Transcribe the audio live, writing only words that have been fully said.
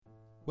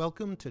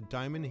Welcome to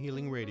Diamond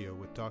Healing Radio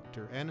with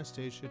Dr.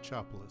 Anastasia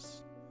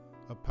Chopoulos,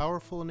 a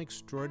powerful and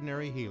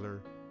extraordinary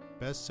healer,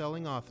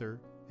 best-selling author,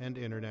 and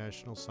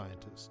international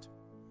scientist.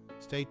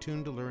 Stay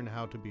tuned to learn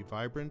how to be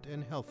vibrant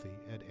and healthy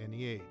at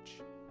any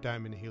age.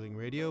 Diamond Healing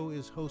Radio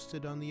is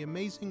hosted on the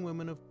Amazing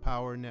Women of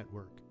Power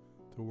Network,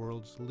 the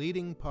world's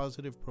leading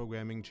positive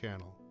programming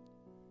channel.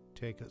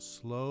 Take a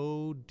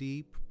slow,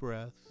 deep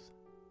breath,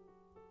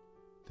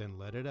 then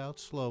let it out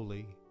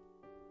slowly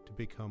to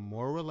become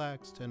more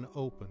relaxed and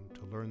open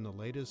to learn the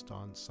latest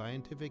on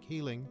scientific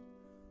healing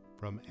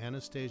from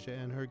Anastasia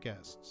and her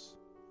guests.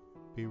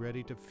 Be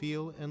ready to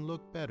feel and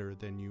look better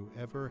than you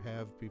ever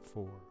have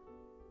before.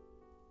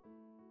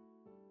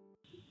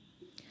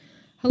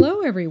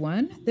 Hello,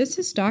 everyone. This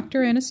is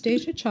Dr.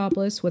 Anastasia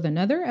Chopoulos with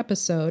another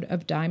episode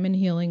of Diamond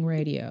Healing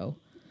Radio.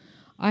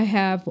 I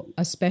have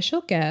a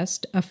special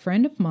guest, a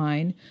friend of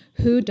mine,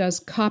 who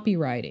does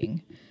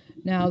copywriting.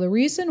 Now, the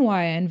reason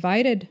why I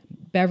invited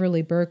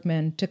Beverly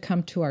Bergman to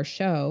come to our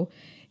show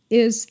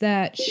is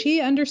that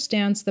she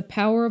understands the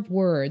power of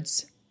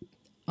words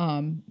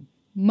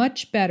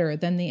much better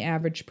than the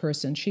average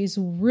person. She's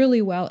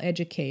really well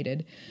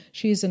educated.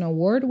 She's an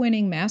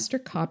award-winning master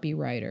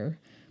copywriter.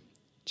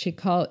 She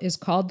is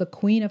called the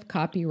Queen of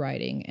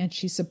Copywriting, and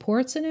she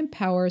supports and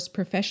empowers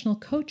professional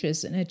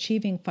coaches in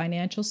achieving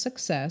financial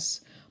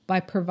success by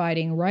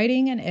providing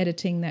writing and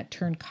editing that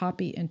turn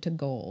copy into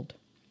gold.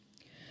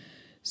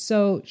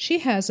 So she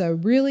has a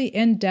really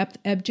in-depth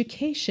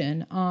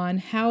education on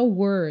how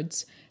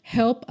words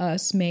help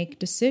us make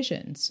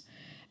decisions.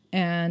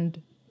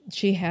 And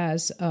she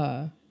has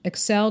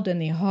excelled in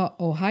the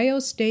Ohio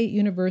State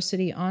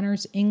University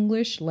Honors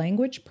English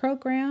Language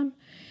Program,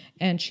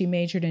 and she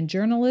majored in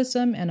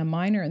journalism and a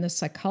minor in the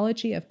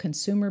psychology of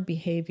consumer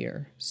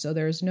behavior. So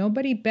there's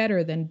nobody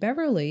better than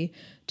Beverly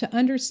to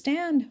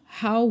understand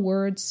how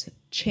words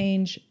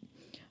change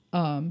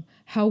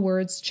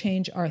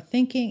our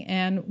thinking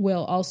and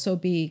will also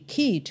be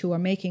key to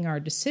making our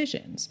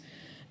decisions.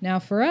 Now,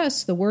 for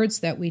us, the words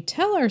that we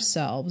tell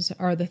ourselves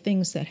are the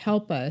things that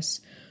help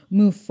us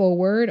move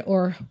forward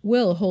or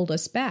will hold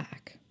us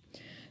back.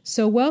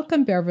 So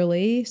welcome,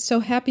 Beverly. So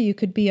happy you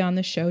could be on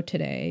the show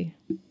today.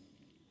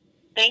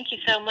 Thank you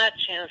so much,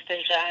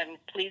 Anastasia. I'm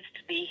pleased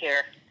to be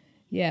here.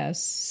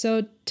 Yes.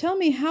 So tell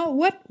me,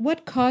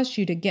 what caused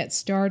you to get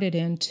started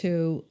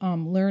into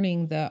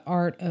learning the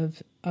art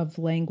of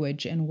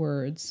language and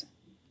words?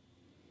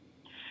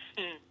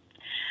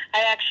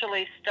 I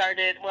actually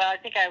started, I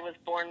think I was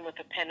born with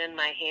a pen in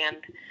my hand.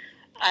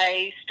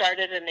 I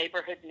started a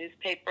neighborhood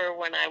newspaper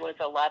when I was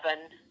 11,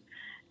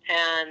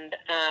 and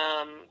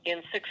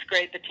in sixth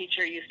grade, the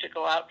teacher used to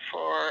go out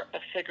for a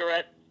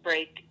cigarette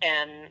break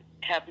and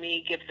have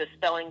me give the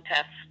spelling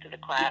tests to the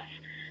class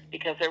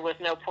because there was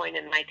no point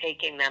in my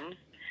taking them.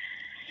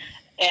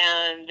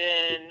 And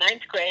in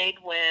ninth grade,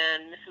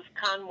 when Mrs.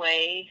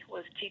 Conway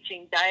was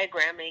teaching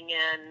diagramming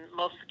and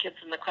most of the kids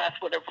in the class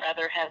would have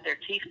rather had their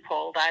teeth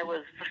pulled, I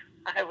was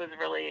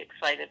really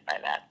excited by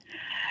that.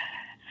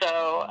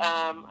 So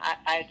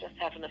I just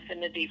have an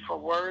affinity for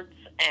words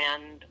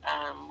and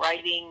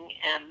writing,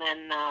 and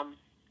then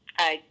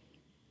I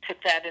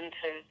took that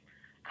into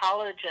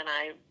college, and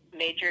I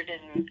majored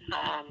in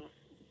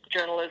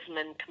journalism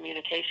and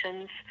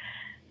communications,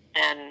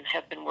 and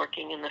have been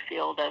working in the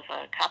field as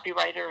a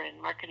copywriter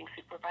and marketing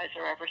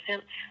supervisor ever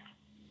since.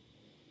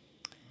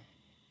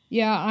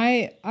 Yeah,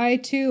 I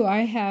too,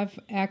 I have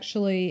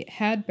actually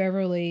had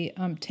Beverly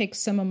take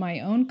some of my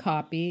own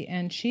copy,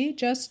 and she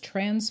just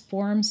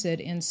transforms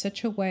it in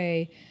such a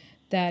way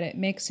that it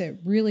makes it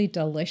really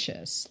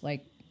delicious.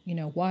 Like,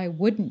 why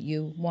wouldn't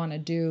you want to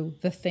do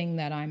the thing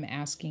that I'm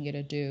asking you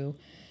to do?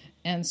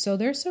 And so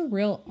there's a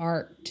real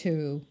art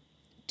to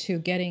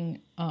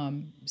getting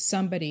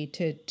somebody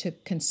to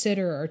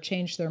consider or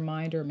change their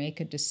mind or make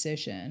a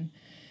decision.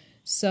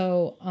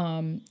 So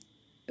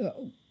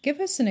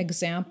give us an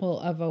example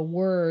of a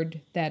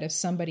word that if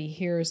somebody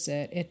hears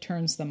it, it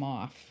turns them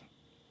off.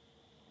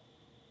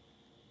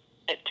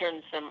 It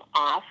turns them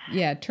off?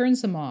 Yeah, it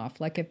turns them off.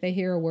 Like if they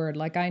hear a word,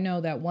 like I know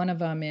that one of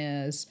them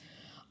is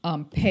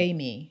pay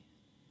me.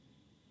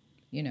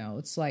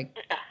 It's like,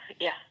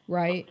 yeah.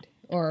 Right?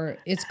 Or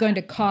it's going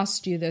to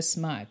cost you this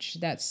much.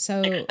 That's so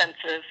expensive.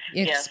 Expensive.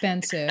 Yes,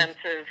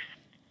 expensive,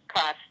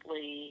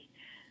 costly,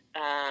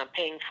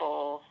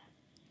 painful,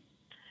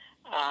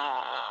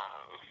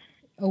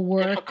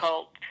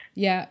 difficult.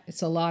 Yeah,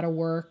 it's a lot of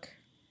work.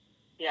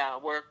 Yeah,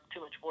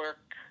 too much work.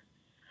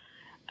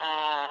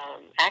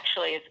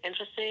 Actually, it's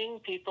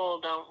interesting. People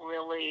don't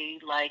really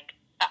like,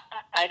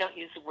 I don't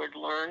use the word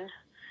learn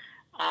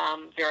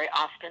very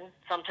often.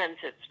 Sometimes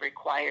it's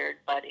required,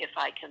 but if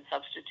I can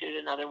substitute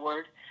another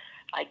word,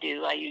 I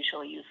do. I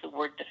usually use the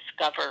word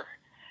discover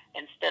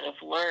instead of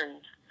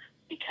learn,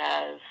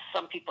 because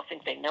some people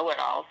think they know it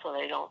all, so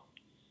they don't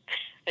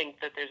think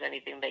that there's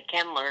anything they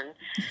can learn.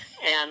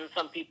 And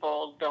some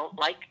people don't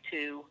like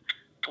to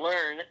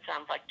learn. It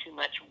sounds like too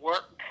much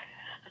work.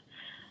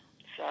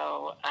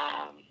 So,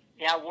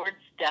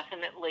 words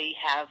definitely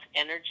have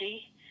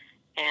energy,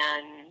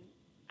 and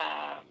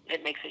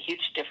it makes a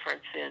huge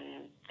difference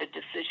in the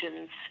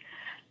decisions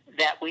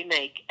that we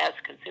make as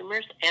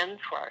consumers and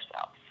for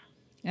ourselves.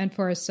 And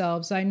for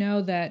ourselves. I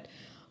know that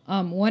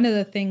one of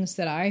the things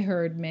that I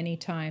heard many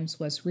times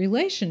was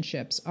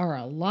relationships are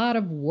a lot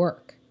of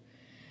work.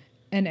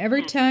 And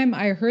every time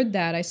I heard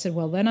that, I said,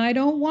 well, then I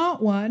don't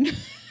want one.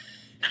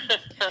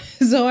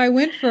 So I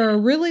went for a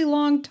really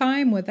long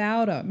time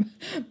without them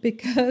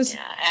because...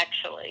 Yeah,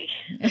 actually.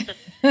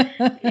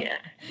 Yeah.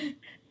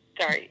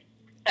 Sorry.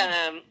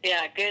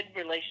 Yeah, a good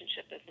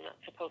relationship is not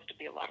supposed to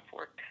be a lot of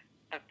work,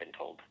 I've been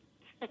told.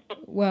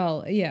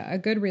 Well, yeah, a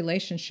good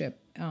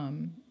relationship,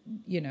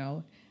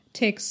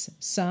 takes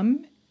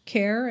some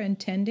care and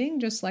tending,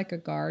 just like a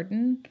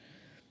garden.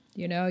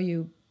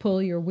 You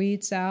pull your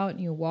weeds out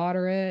and you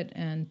water it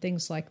and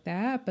things like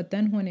that. But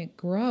then when it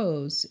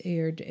grows,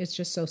 it's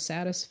just so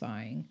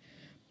satisfying.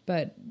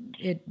 But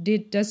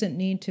it doesn't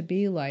need to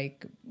be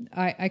like,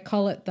 I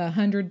call it the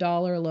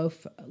 $100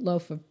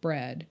 loaf of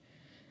bread.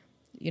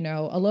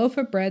 A loaf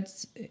of bread,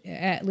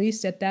 at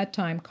least at that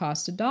time,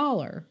 cost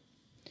 $1.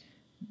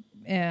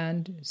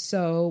 And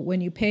so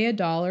when you pay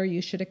 $1,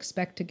 you should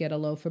expect to get a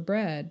loaf of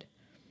bread.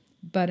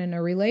 But in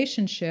a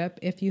relationship,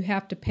 if you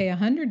have to pay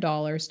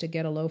 $100 to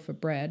get a loaf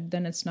of bread,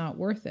 then it's not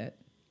worth it.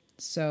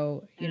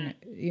 So,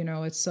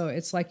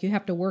 it's like you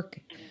have to work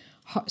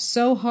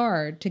so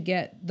hard to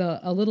get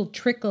a little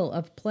trickle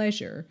of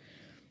pleasure.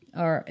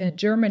 Or in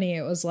Germany,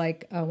 it was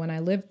like when I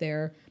lived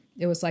there,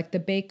 it was like the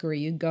bakery.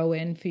 You go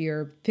in for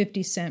your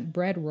 50-cent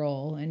bread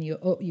roll, and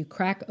you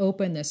crack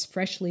open this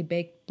freshly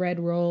baked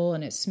bread roll,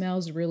 and it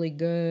smells really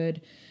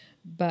good.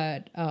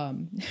 But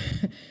and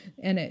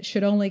it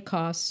should only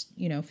cost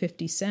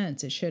 50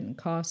 cents. It shouldn't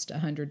cost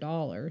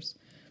 $100.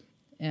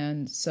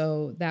 And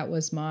so that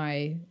was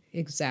my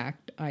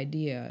exact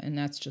idea. And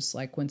that's just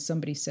like when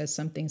somebody says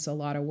something's a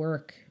lot of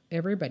work,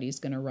 everybody's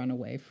going to run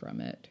away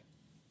from it.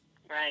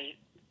 Right.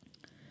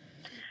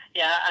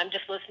 Yeah, I'm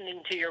just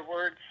listening to your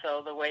words.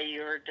 So the way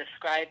you're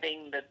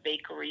describing the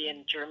bakery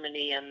in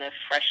Germany and the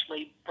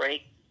freshly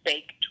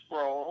baked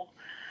roll,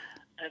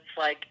 it's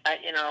like,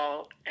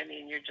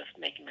 you're just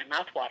making my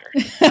mouth water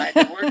by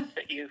the words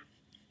that you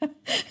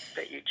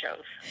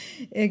chose.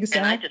 Exactly.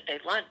 And I just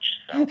ate lunch,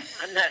 so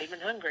I'm not even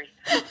hungry.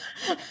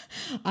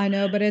 I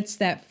know, but it's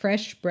that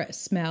fresh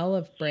smell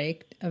of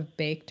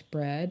baked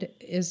bread.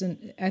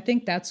 I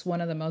think that's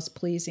one of the most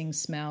pleasing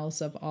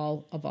smells of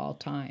all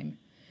time.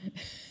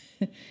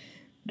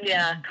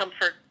 Yeah,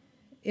 comfort.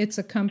 It's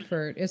a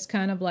comfort. It's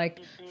kind of like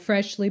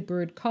freshly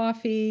brewed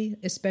coffee,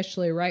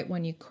 especially right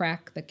when you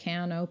crack the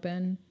can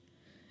open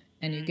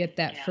and you get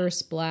that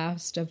first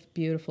blast of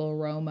beautiful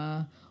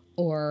aroma.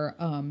 Or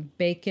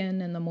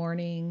bacon in the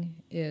morning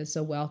is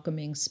a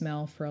welcoming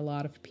smell for a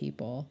lot of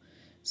people.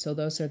 So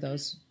those are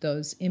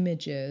those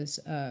images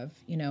of,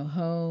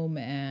 home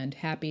and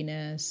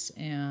happiness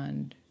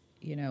and,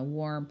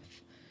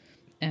 warmth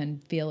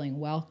and feeling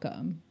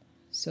welcome.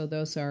 So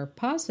those are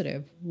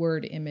positive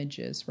word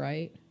images,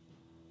 right?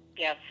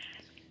 Yes.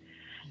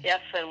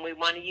 Yes, and we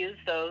want to use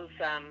those,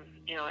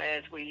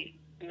 as we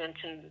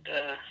mentioned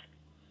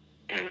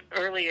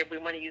earlier, we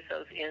want to use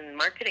those in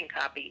marketing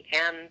copy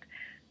and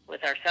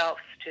with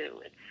ourselves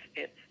too.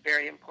 It's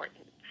very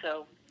important.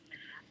 So,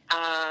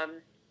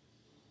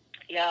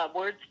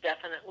 words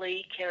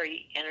definitely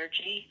carry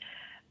energy.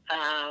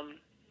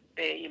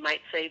 You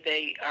might say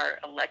they are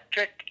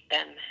electric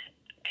and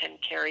can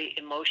carry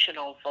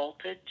emotional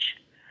voltage.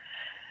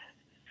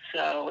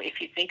 So if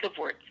you think of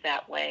words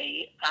that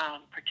way,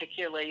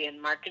 particularly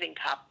in marketing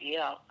copy,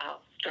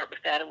 I'll start with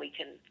that, and we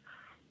can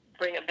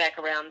bring it back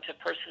around to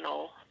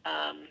personal,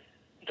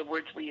 the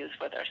words we use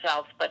with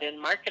ourselves. But in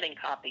marketing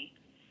copy,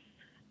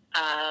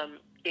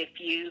 if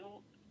you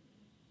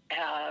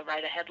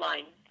write a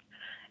headline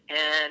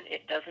and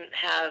it doesn't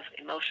have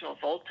emotional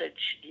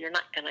voltage, you're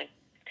not going to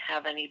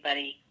have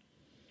anybody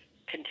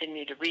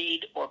continue to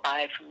read or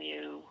buy from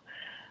you.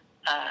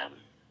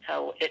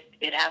 So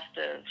it has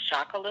to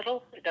shock a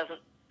little. It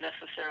doesn't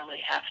necessarily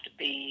have to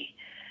be,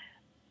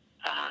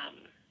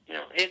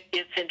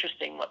 it's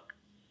interesting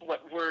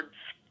what words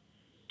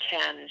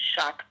can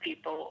shock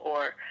people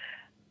or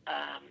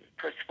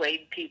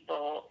persuade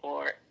people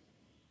or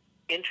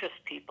interest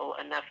people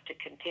enough to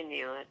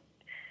continue.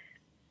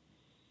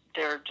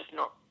 They're just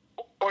not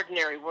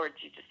ordinary words.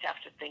 You just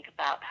have to think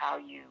about how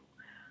you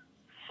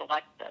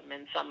select them.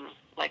 And some,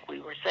 like we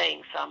were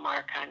saying, some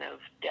are kind of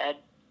dead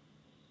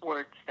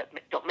words that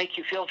don't make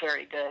you feel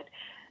very good,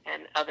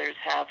 and others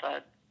have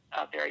a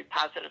very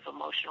positive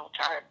emotional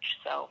charge.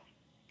 So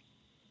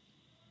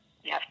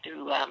you have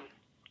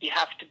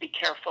to be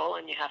careful,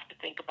 and you have to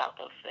think about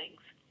those things.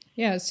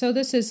 Yeah, so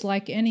this is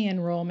like any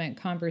enrollment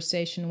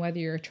conversation, whether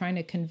you're trying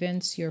to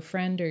convince your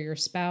friend or your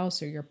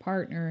spouse or your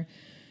partner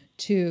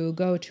to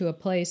go to a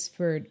place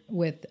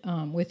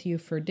with you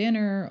for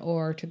dinner,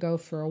 or to go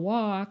for a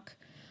walk,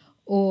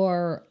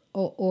 or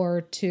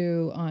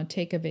to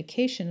take a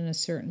vacation in a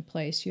certain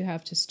place. You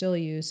have to still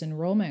use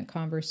enrollment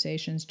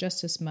conversations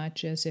just as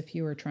much as if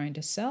you were trying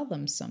to sell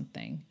them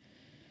something.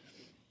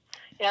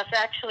 Yes,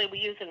 actually, we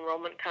use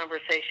enrollment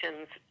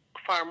conversations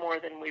far more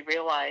than we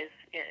realize.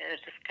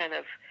 It's just kind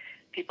of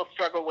people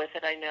struggle with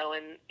it, I know,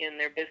 in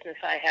their business.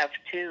 I have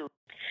too.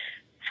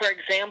 For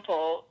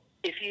example,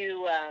 if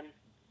you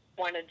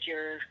wanted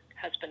your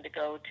husband to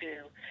go to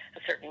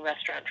a certain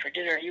restaurant for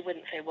dinner, you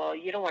wouldn't say, well,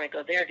 you don't want to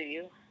go there, do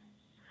you?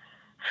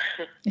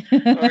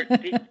 Or,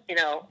 you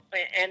know,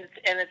 and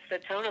it's the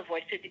tone of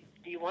voice.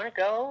 Do you want to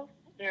go?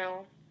 You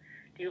know,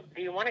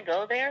 do you want to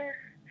go there?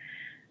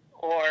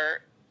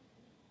 Or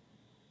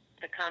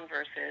the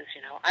converse is,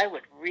 you know, I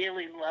would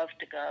really love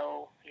to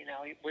go. You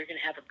know, we're going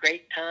to have a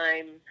great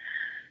time.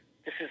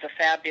 This is a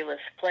fabulous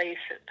place.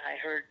 I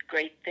heard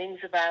great things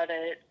about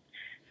it.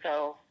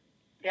 So,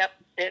 yep,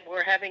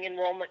 we're having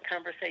enrollment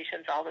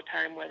conversations all the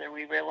time, whether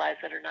we realize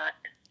it or not.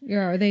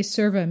 Yeah, or they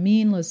serve a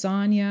mean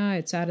lasagna.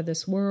 It's out of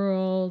this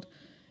world.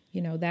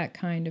 You know, that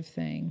kind of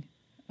thing.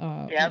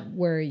 Yep.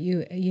 Where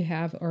you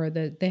have, or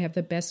they have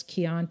the best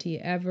Chianti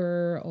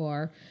ever,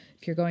 or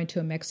if you're going to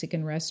a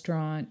Mexican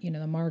restaurant, you know,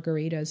 the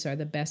margaritas are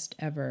the best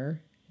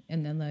ever.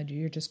 And then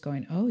you're just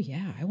going, oh,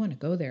 yeah, I want to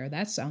go there.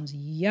 That sounds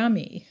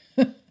yummy.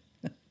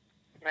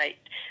 Right.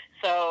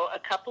 So a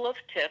couple of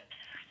tips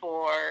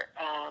for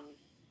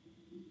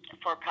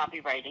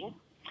copywriting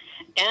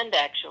and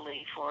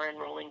actually for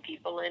enrolling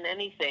people in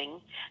anything.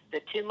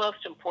 The two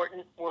most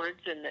important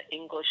words in the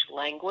English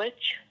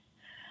language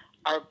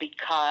are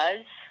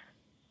because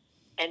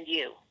and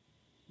you.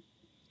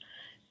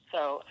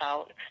 So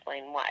I'll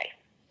explain why.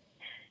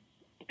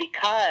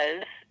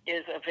 Because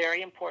is a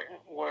very important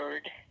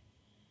word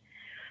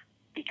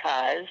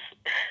because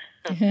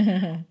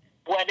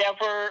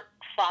whatever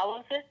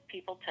follows it,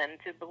 people tend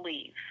to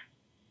believe.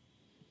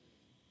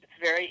 It's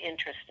very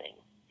interesting.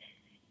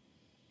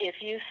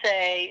 If you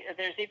say,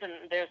 there's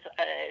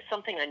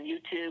something on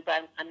YouTube,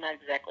 I'm not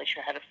exactly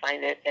sure how to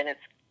find it, and it's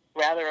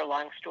rather a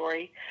long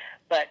story,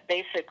 but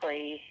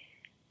basically,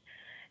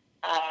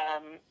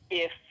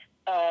 if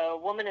a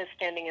woman is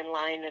standing in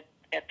line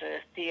at the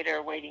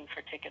theater waiting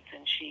for tickets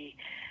and she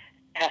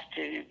has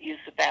to use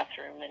the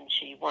bathroom and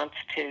she wants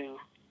to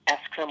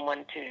ask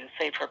someone to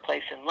save her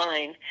place in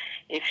line,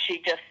 if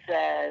she just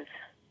says,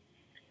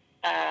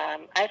 I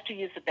have to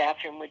use the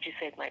bathroom, would you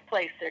save my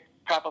place? They're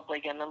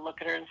probably going to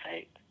look at her and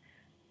say,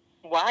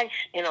 why?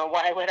 You know,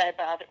 why would I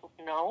bother?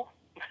 No,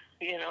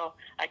 you know,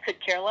 I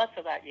could care less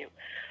about you.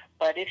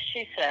 But if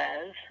she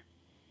says,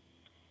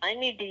 I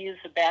need to use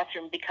the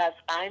bathroom because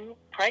I'm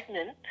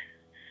pregnant,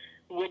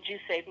 would you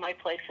save my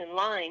place in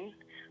line?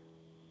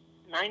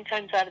 9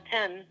 times out of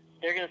 10,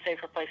 they're going to save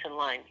her place in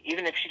line,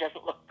 even if she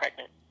doesn't look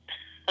pregnant.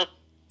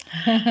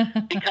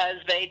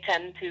 Because they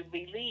tend to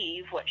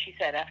believe what she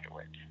said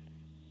afterwards.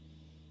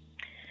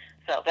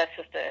 So that's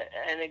just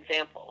an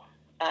example.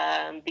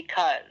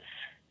 Because.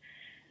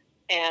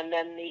 And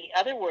then the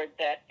other word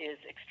that is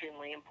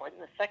extremely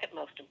important, the second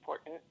most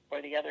important,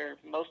 or the other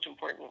most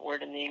important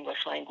word in the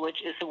English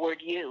language is the word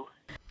you.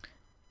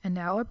 And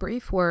now a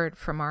brief word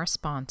from our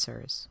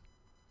sponsors.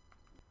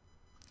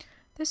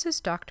 This is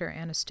Dr.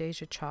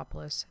 Anastasia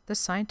Chopless, the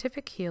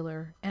scientific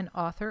healer and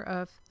author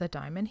of The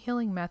Diamond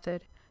Healing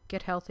Method,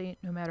 Get Healthy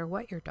No Matter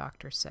What Your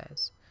Doctor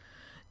Says.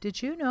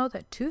 Did you know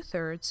that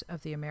 2/3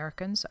 of the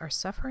Americans are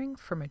suffering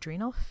from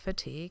adrenal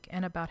fatigue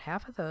and about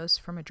half of those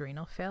from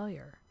adrenal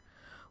failure?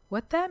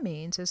 What that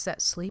means is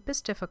that sleep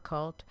is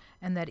difficult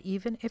and that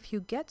even if you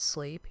get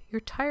sleep, you're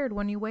tired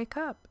when you wake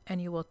up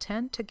and you will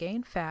tend to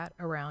gain fat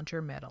around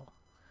your middle.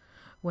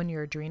 When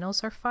your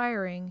adrenals are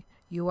firing,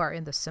 you are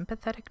in the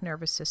sympathetic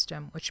nervous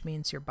system, which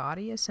means your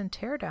body is in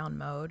tear-down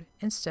mode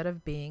instead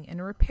of being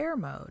in repair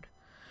mode.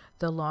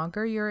 The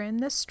longer you're in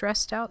this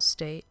stressed out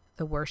state,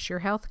 the worse your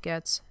health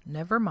gets,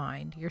 never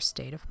mind your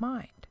state of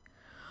mind.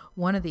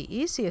 One of the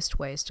easiest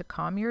ways to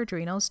calm your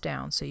adrenals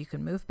down so you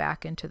can move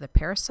back into the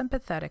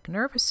parasympathetic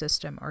nervous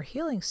system or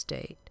healing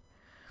state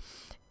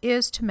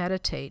is to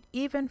meditate,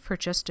 even for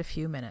just a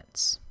few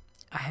minutes.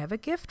 I have a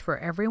gift for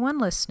everyone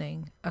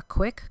listening, a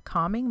quick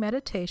calming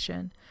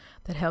meditation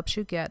that helps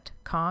you get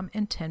calm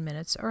in 10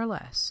 minutes or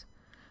less.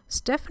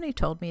 Stephanie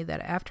told me that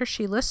after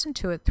she listened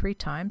to it 3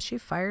 times, she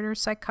fired her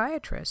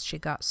psychiatrist. She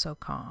got so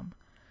calm.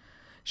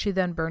 She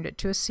then burned it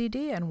to a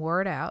CD and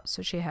wore it out,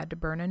 so she had to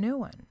burn a new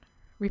one.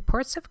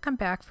 Reports have come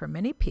back from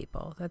many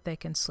people that they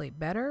can sleep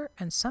better,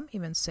 and some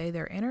even say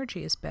their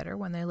energy is better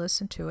when they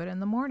listen to it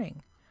in the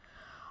morning.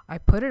 I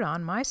put it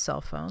on my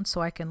cell phone so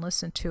I can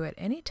listen to it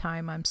any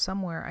time I'm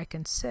somewhere I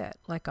can sit,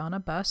 like on a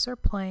bus or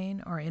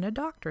plane or in a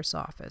doctor's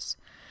office,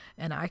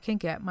 and I can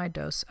get my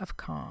dose of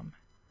calm.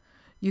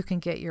 You can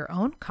get your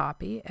own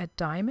copy at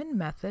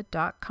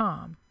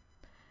diamondmethod.com.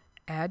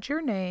 Add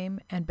your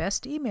name and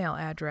best email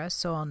address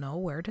so I'll know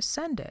where to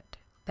send it.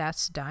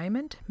 That's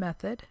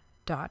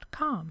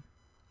diamondmethod.com.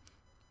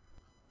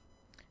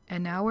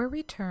 And now we're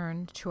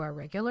returned to our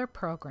regular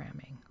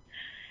programming.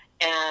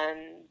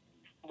 And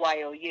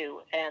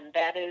YOU, and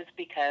that is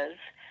because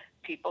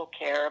people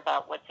care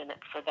about what's in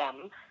it for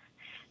them.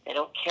 They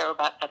don't care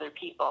about other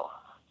people.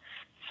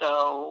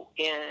 So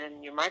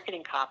in your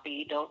marketing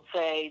copy, don't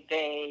say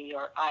they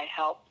or I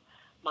help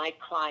my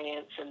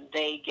clients and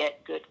they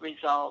get good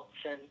results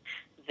and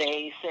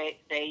they say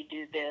they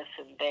do this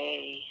and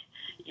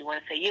you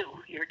want to say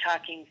you. You're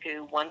talking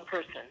to one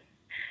person.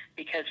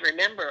 Because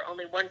remember,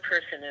 only one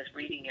person is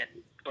reading it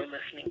or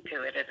listening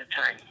to it at a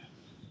time.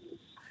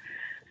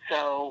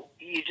 So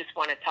you just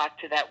want to talk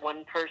to that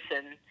one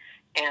person,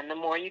 and the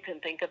more you can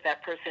think of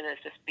that person as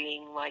just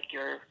being like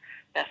your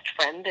best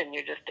friend, and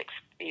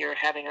you're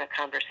having a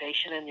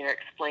conversation and you're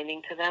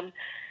explaining to them,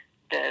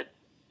 the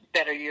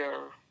better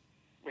your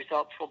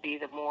results will be,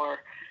 the more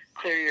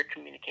clear your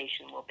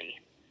communication will be.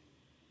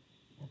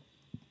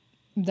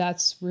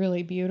 That's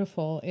really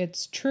beautiful.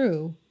 It's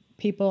true.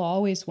 People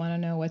always want to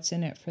know what's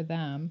in it for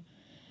them.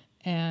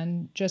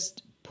 And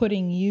just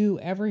putting you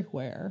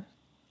everywhere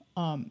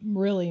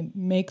really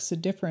makes a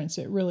difference.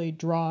 It really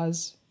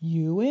draws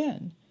you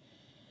in.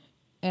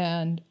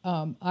 And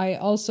I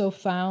also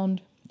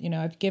found,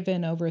 I've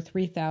given over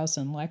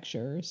 3,000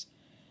 lectures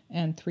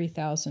and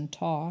 3,000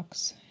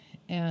 talks.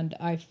 And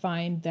I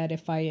find that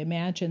if I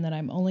imagine that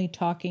I'm only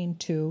talking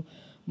to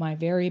my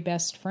very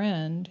best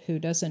friend who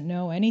doesn't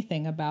know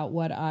anything about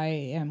what I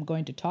am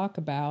going to talk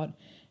about,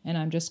 and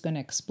I'm just going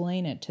to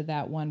explain it to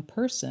that one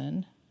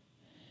person,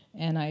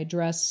 and I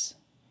address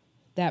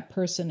that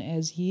person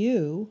as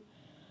you,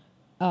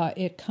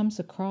 it comes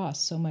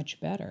across so much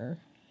better.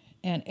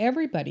 And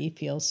everybody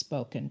feels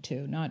spoken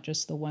to, not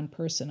just the one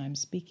person I'm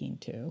speaking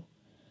to.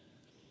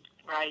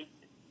 Right.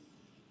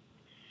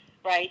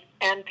 Right.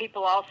 And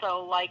people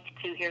also like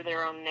to hear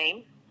their own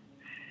name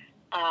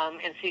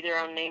and see their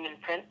own name in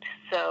print.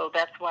 So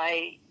that's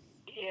why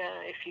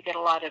if you get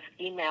a lot of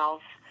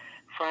emails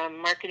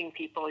from marketing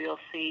people, you'll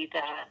see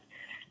that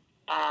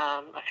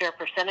a fair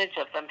percentage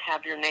of them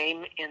have your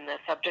name in the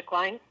subject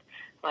line.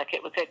 Like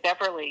it would say,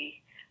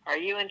 Beverly, are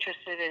you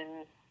interested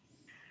in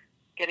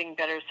getting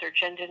better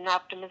search engine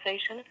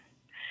optimization?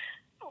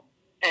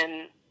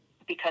 And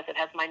because it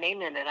has my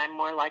name in it, I'm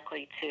more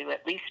likely to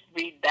at least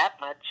read that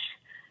much.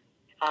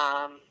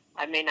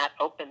 I may not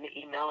open the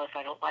email if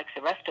I don't like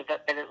the rest of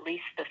it, but at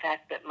least the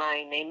fact that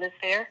my name is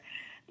there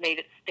made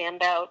it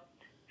stand out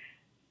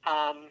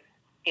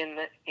in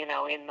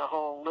the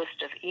whole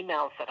list of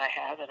emails that I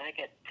have, and I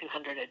get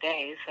 200 a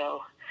day,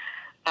 so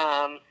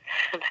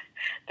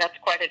that's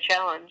quite a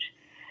challenge.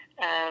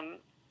 And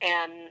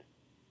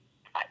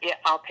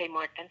I'll pay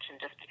more attention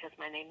just because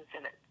my name is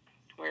in it.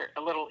 We're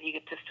a little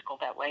egotistical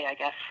that way, I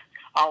guess.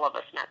 All of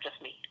us, not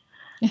just me.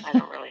 I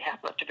don't really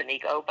have much of an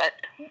ego, but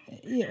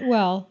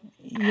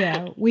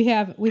we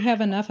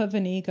have enough of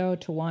an ego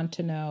to want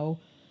to know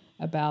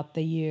about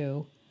the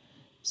you.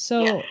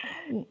 So, yes.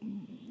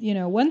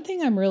 One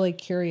thing I'm really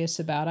curious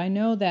about, I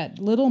know that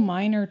little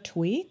minor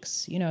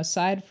tweaks,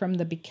 aside from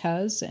the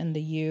because and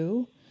the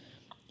you.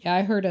 Yeah,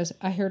 I heard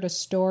a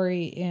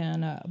story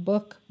in a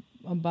book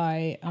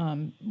by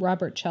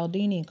Robert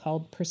Cialdini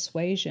called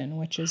Persuasion,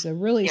 which is a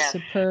really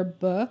superb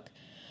book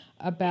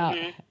about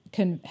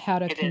how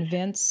to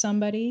convince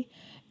somebody.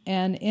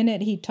 And in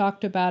it, he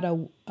talked about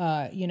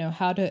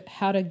how to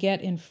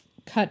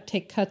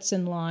take cuts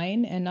in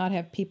line and not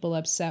have people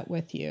upset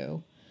with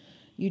you.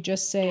 You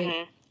just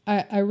say,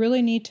 I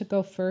really need to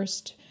go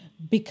first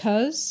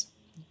because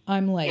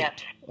I'm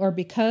late, or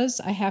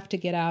because I have to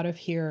get out of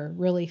here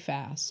really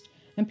fast.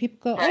 And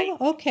people go,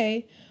 oh,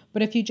 okay.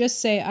 But if you just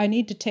say, I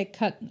need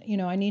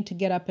to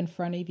get up in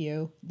front of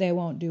you, they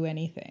won't do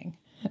anything.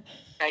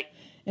 Right.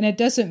 And it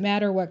doesn't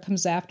matter what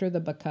comes after the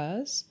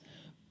because.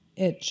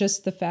 It's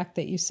just the fact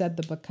that you said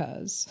the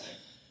because.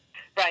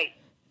 Right.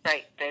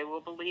 They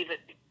will believe it.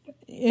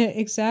 Yeah,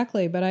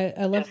 exactly. But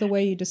I love the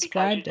way you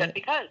described it.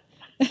 Because.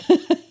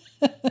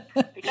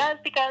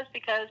 because.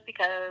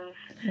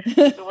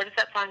 So what is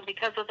that song?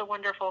 Because of the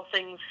wonderful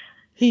things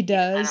he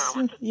does.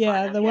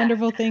 Yeah, the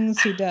wonderful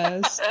things he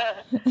does.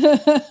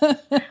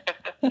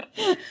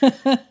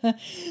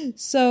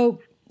 So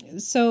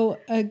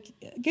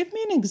give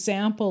me an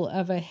example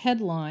of a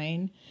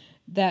headline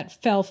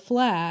that fell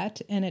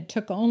flat and it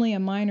took only a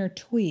minor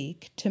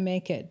tweak to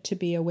make it to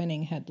be a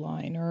winning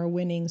headline or a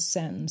winning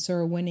sentence or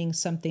a winning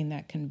something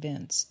that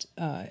convinced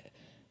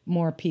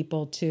more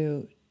people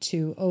to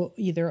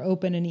either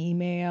open an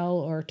email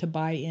or to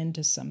buy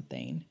into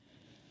something.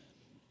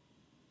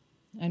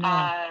 I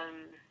know.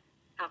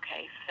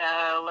 Okay,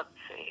 so let's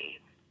see.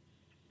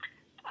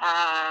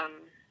 A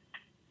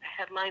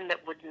headline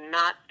that would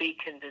not be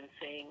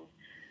convincing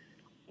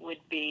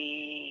would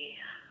be,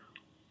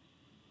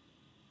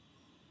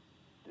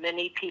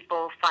 many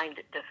people find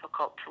it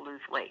difficult to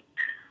lose weight.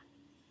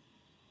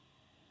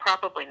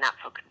 Probably not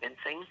so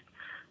convincing.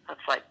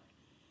 That's like,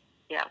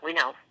 yeah, we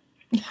know.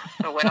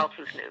 So what else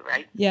is new,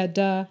 right? Yeah,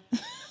 duh.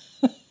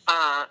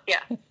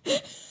 Yeah.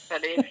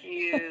 But if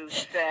you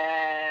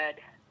said,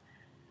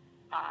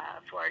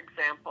 for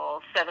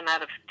example, 7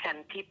 out of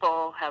 10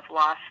 people have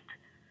lost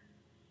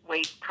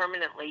weight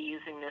permanently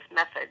using this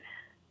method,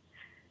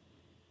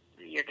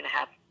 you're going to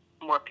have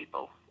more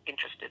people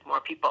interested, more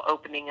people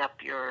opening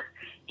up your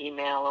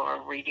email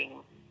or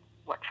reading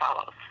what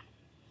follows.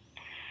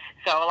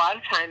 So a lot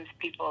of times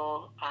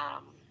people,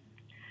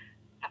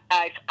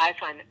 I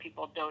find that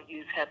people don't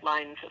use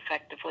headlines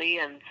effectively,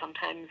 and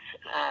sometimes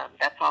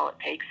that's all it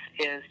takes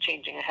is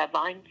changing a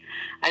headline.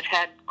 I've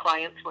had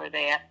clients where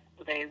they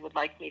would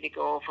like me to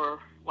go over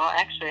well,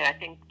 actually, I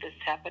think this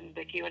happened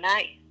with you and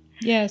I.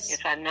 Yes.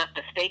 If I'm not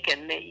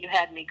mistaken, that you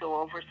had me go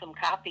over some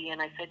copy,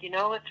 and I said,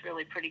 it's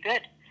really pretty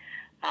good.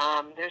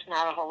 There's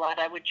not a whole lot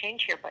I would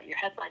change here, but your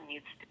headline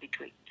needs to be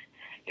tweaked.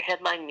 Your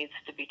headline needs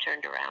to be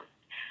turned around.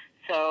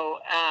 So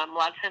a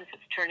lot of times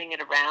it's turning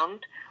it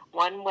around.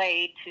 One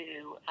way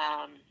to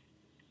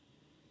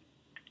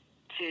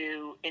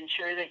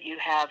ensure that you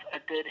have a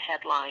good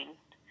headline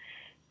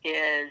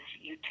is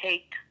you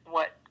take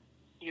what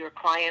your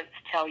clients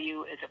tell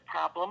you is a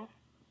problem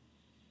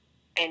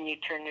and you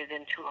turn it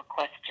into a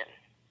question.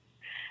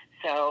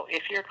 So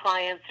if your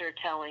clients are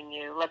telling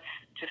you, let's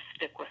just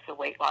stick with the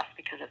weight loss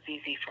because it's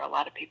easy for a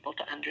lot of people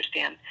to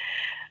understand,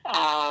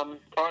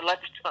 or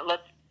let's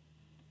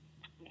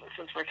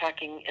since we're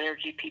talking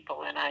energy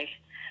people and I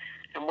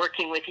am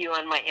working with you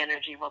on my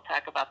energy, we'll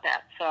talk about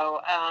that.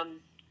 So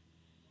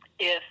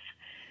if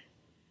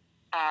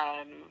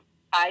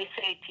I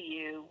say to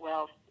you,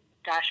 well,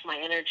 gosh, my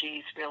energy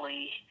is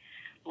really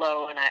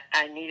low and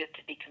I need it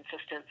to be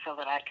consistent so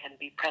that I can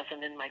be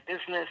present in my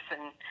business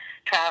and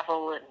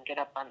travel and get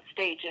up on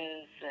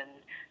stages and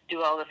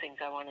do all the things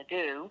I want to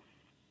do,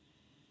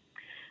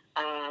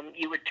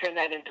 you would turn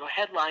that into a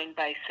headline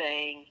by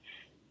saying,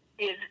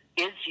 is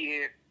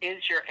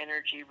your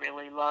energy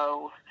really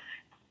low,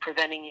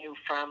 preventing you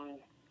from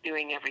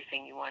doing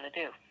everything you want to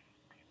do?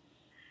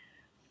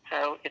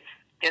 So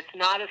it's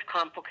not as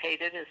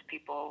complicated as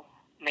people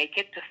make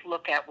it. Just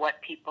look at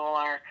what people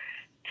are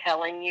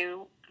telling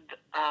you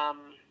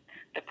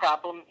the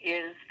problem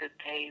is that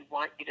they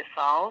want you to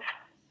solve,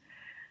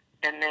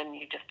 and then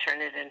you just turn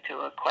it into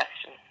a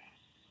question.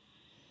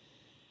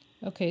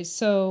 Okay,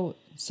 so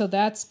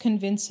that's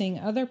convincing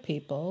other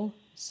people.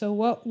 So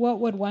what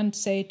would one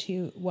say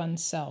to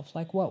oneself?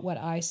 Like, what would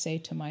I say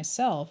to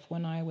myself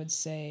when I would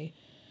say,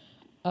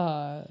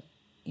 what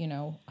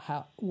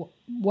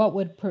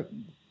would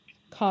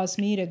cause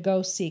me to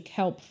go seek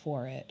help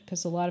for it?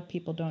 Because a lot of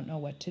people don't know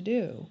what to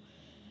do.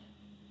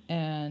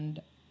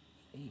 And,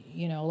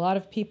 a lot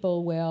of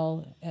people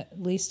will, at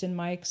least in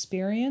my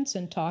experience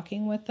and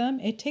talking with them,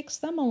 it takes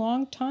them a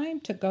long time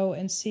to go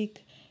and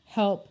seek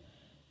help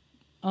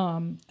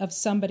of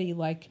somebody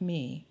like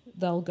me.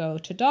 They'll go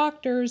to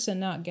doctors and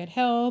not get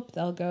help.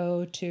 They'll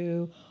go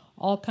to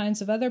all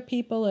kinds of other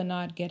people and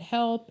not get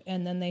help.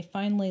 And then they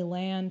finally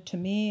land to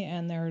me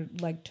and they're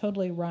like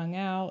totally wrung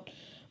out.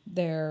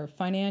 They're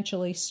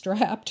financially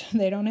strapped.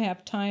 They don't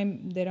have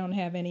time. They don't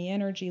have any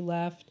energy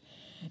left.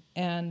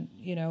 And,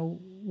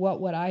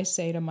 what would I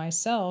say to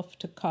myself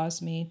to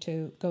cause me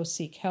to go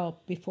seek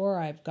help before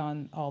I've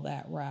gone all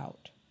that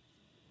route?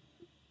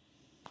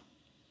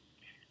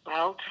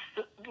 Well,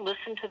 just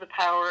listen to the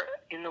power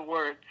in the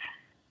words.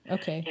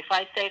 Okay. If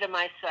I say to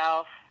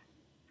myself,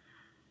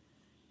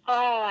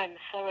 oh, I'm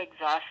so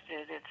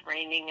exhausted, it's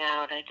raining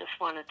out, I just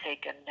want to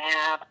take a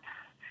nap,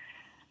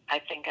 I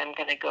think I'm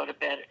going to go to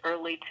bed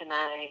early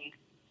tonight,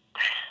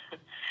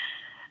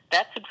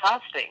 that's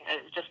exhausting.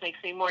 It just makes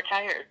me more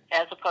tired,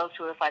 as opposed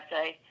to if I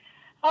say,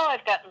 oh,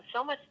 I've gotten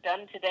so much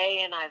done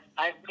today, and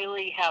I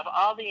really have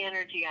all the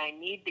energy I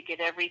need to get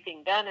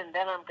everything done, and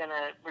then I'm going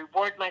to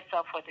reward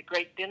myself with a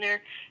great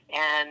dinner,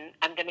 and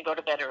I'm going to go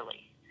to bed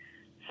early.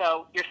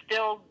 So you're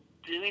still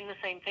doing the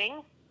same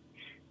thing,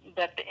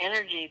 but the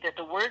energy that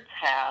the words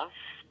have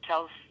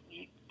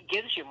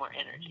gives you more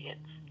energy. It's,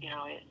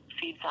 it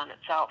feeds on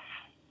itself.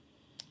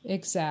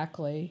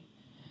 Exactly.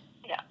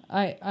 Yeah.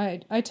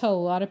 I tell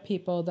a lot of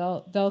people,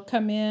 they'll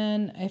come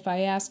in, if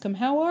I ask them,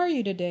 how are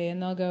you today?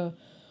 And they'll go,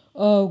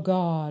 oh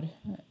God.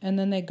 And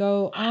then they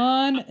go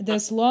on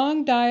this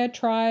long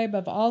diatribe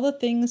of all the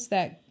things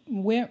that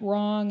went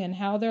wrong and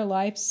how their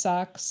life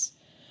sucks.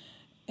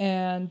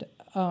 And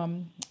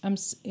I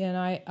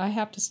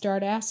have to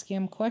start asking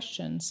them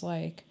questions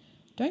like,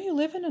 don't you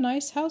live in a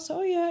nice house?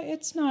 Oh yeah,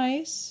 it's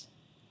nice.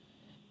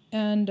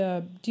 And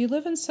do you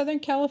live in Southern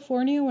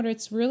California where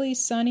it's really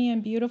sunny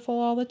and beautiful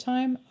all the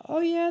time? Oh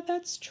yeah,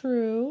 that's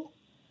true.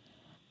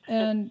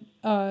 And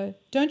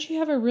don't you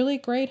have a really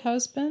great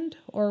husband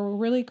or a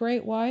really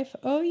great wife?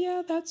 Oh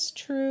yeah, that's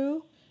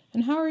true.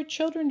 And how are your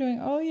children doing?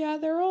 Oh yeah,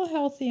 they're all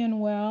healthy and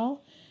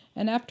well.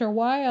 And after a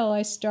while,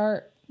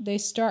 they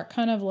start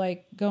kind of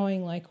like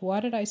going like, why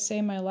did I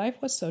say my life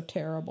was so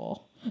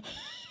terrible?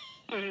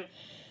 Mm-hmm.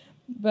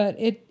 But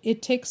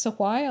it takes a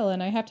while,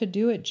 and I have to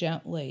do it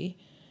gently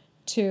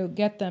to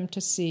get them to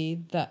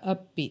see the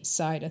upbeat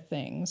side of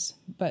things.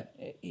 But,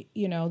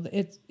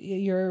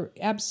 you're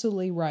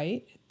absolutely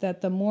right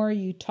that the more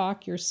you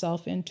talk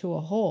yourself into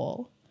a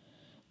hole,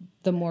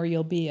 the more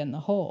you'll be in the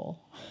hole.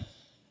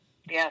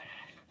 Yes,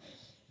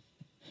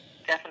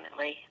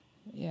 definitely.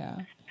 Yeah.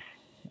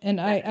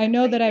 And I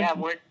know that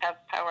words have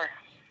power.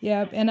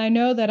 Yeah, and I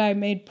know that I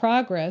made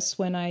progress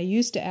when I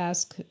used to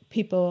ask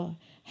people,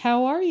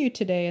 how are you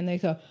today? And they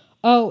go,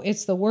 oh,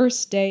 it's the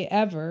worst day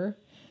ever,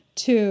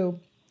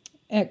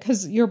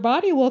 because your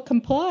body will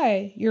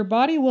comply. Your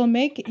body will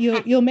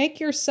you'll make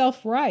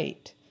yourself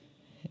right.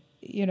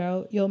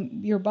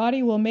 Your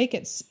body will make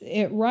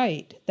it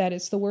right that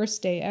it's the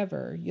worst day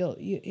ever.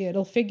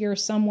 It'll figure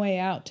some way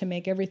out to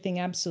make everything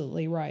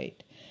absolutely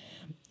right.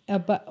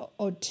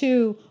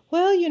 to,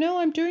 well,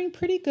 I'm doing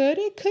pretty good.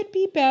 It could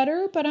be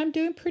better, but I'm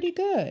doing pretty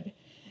good.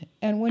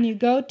 And when you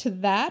go to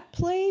that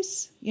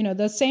place,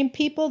 the same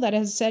people that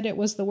has said it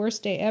was the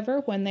worst day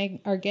ever, when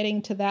they are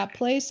getting to that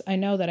place, I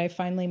know that I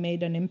finally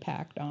made an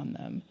impact on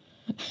them.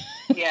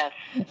 Yes,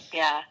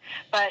 yeah.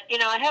 But,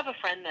 I have a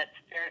friend that's,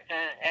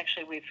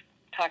 actually we've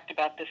talked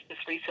about this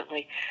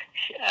recently.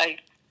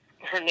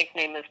 Her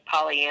nickname is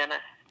Pollyanna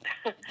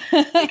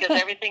because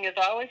everything is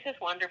always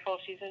just wonderful.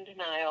 She's in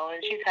denial,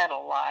 and she's had a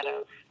lot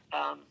of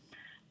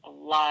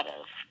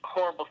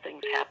horrible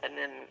things happen,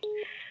 and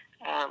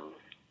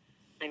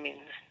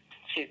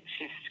she's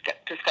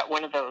just got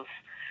one of those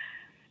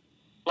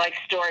life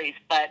stories.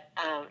 But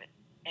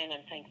and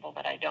I'm thankful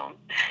that I don't.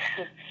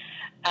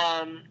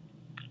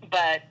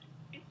 But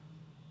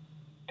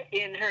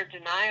in her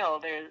denial,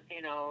 there's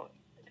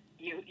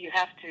you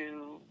have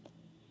to,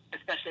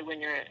 especially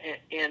when you're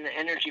in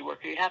energy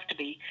work, you have to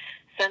be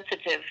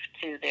sensitive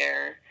to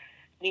their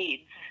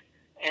needs,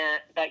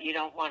 but you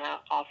don't want to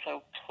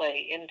also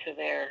play into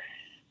their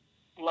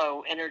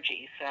low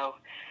energy. So,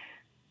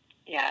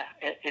 yeah,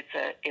 it's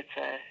a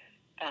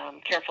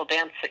careful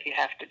dance that you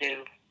have to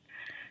do,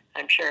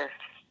 I'm sure.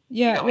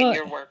 Yeah, in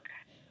your work.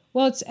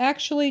 Well, it's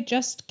actually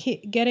just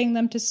getting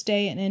them to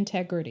stay in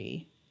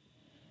integrity.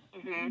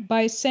 Mm-hmm.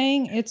 By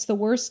saying it's the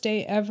worst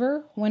day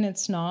ever when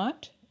it's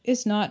not,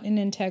 is not in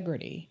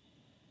integrity.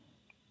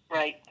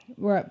 Right.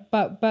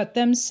 But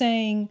them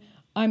saying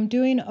I'm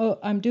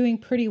doing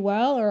pretty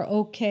well or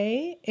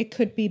okay, it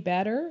could be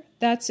better,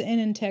 that's in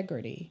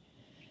integrity.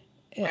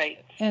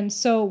 Right. And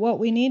so what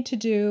we need to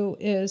do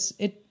is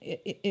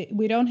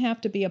we don't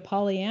have to be a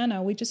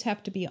Pollyanna, we just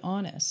have to be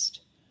honest.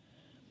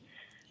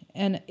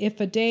 And if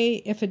a day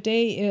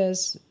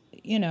is,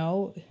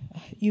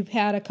 you've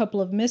had a couple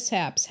of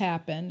mishaps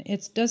happen,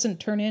 it doesn't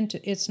turn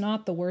into, it's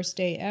not the worst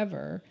day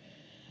ever.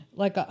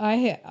 Like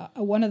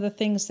one of the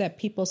things that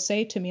people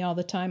say to me all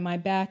the time, my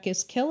back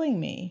is killing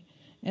me.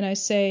 And I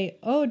say,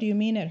 oh, do you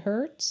mean it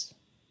hurts?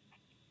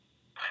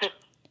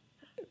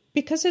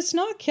 Because it's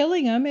not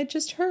killing them, it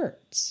just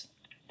hurts.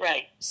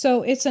 Right.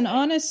 So it's an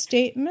honest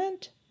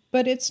statement,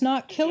 but it's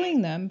not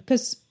killing them.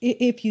 Because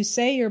if you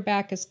say your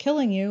back is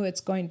killing you,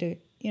 it's going to,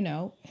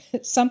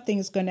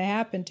 something's going to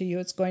happen to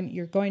you.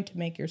 You're going to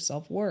make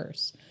yourself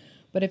worse.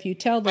 But if you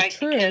tell the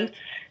truth,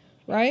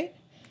 right?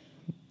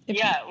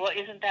 Well,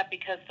 isn't that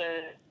because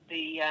the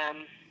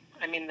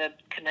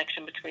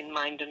connection between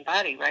mind and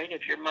body, right?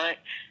 If your mind,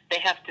 they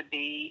have to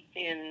be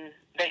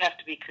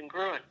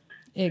congruent.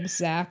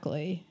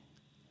 Exactly.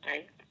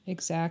 Right.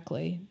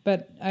 Exactly.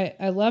 But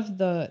I love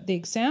the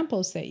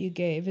examples that you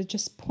gave. It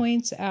just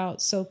points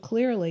out so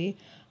clearly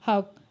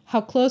how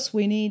close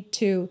we need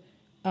to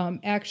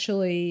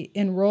actually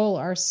enroll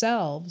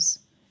ourselves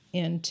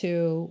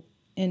into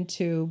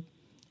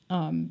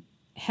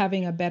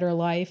having a better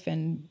life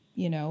and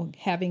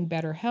having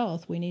better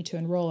health. We need to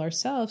enroll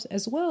ourselves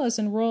as well as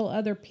enroll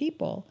other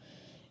people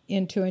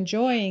into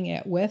enjoying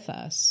it with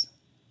us.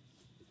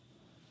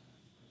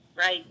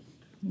 Right.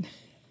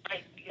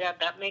 Right. Yeah,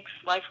 that makes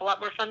life a lot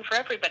more fun for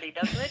everybody,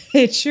 doesn't it?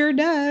 It sure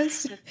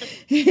does.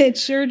 It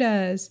sure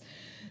does.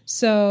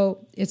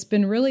 So it's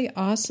been really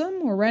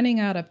awesome. We're running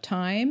out of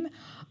time.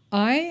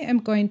 I am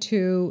going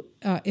to,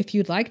 if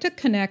you'd like to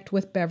connect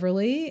with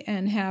Beverly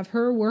and have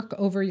her work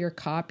over your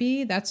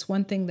copy, that's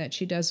one thing that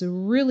she does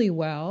really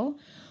well,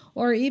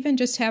 or even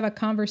just have a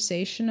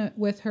conversation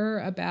with her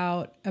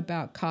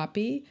about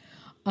copy.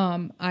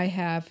 I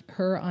have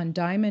her on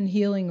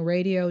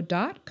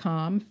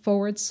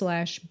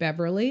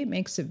diamondhealingradio.com/Beverly.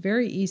 Makes it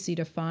very easy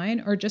to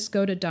find, or just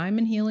go to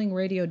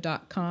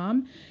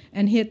diamondhealingradio.com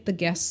and hit the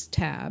guests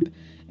tab,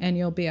 and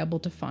you'll be able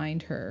to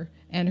find her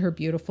and her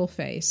beautiful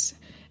face.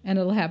 And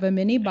it'll have a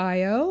mini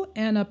bio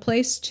and a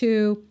place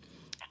to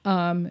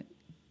put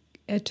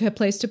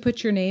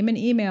your name and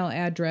email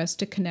address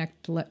to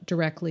connect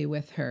directly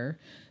with her.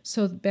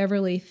 So,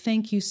 Beverly,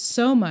 thank you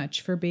so much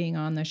for being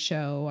on the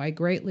show. I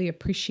greatly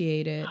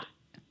appreciate it.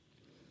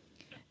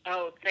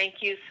 Oh,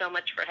 thank you so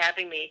much for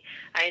having me.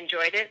 I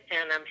enjoyed it,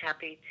 and I'm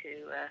happy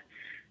to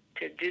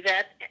do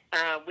that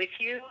with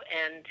you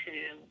and to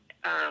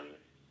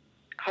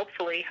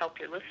hopefully help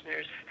your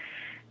listeners.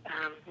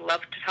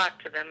 Love to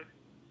talk to them.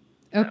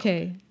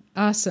 Okay,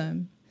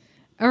 awesome.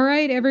 All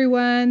right,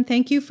 everyone.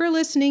 Thank you for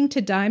listening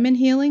to Diamond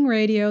Healing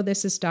Radio.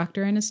 This is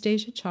Dr.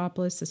 Anastasia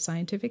Chopless, the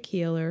scientific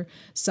healer,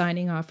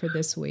 signing off for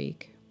this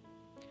week.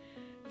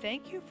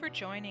 Thank you for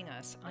joining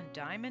us on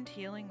Diamond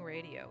Healing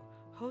Radio,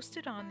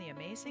 hosted on the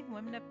Amazing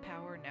Women of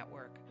Power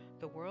Network,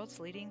 the world's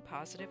leading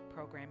positive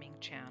programming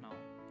channel.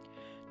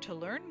 To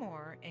learn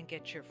more and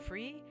get your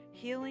free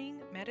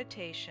healing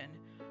meditation,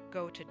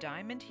 go to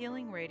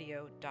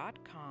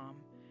diamondhealingradio.com.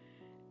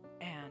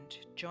 And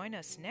join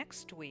us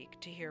next week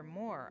to hear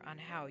more on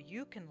how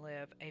you can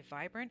live a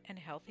vibrant and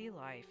healthy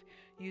life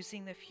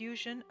using the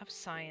fusion of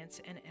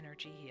science and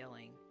energy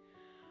healing.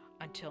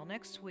 Until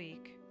next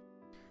week,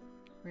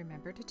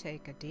 remember to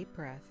take a deep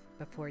breath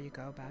before you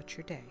go about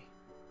your day.